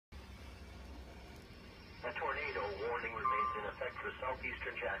for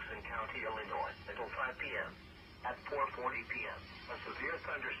southeastern Jackson County, Illinois, until 5 p.m. At 4:40 p.m., a severe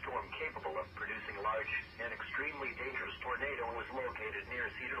thunderstorm capable of producing large and extremely dangerous tornado was located near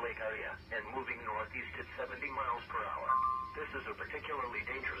Cedar Lake area and moving northeast at 70 miles per hour. This is a particularly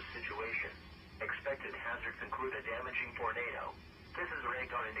dangerous situation. Expected hazards include a damaging tornado. This is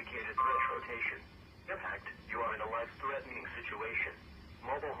radar indicated threat rotation. Impact, you are in a life-threatening situation.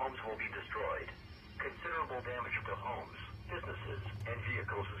 Mobile homes will be destroyed. Considerable damage to homes, businesses, and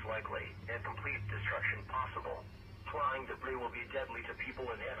vehicles is likely, and complete destruction possible. Flying debris will be deadly to people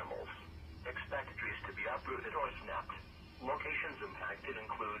and animals. Expect trees to be uprooted or snapped. Locations impacted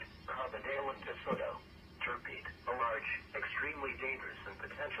include Carbondale and DeSoto. Repeat, a large, extremely dangerous and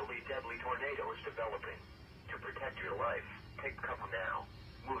potentially deadly tornado is developing. To protect your life, take cover now.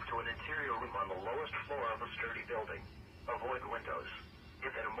 Move to an interior room on the lowest floor of a sturdy building. Avoid windows.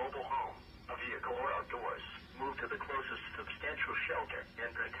 If in a mobile home, a vehicle, or outdoors, move to the closest substantial shelter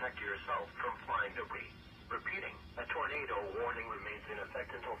and protect yourself from flying debris. Repeating, a tornado warning remains in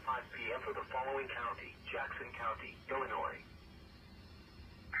effect until 5 p.m. for the following county: Jackson County, Illinois.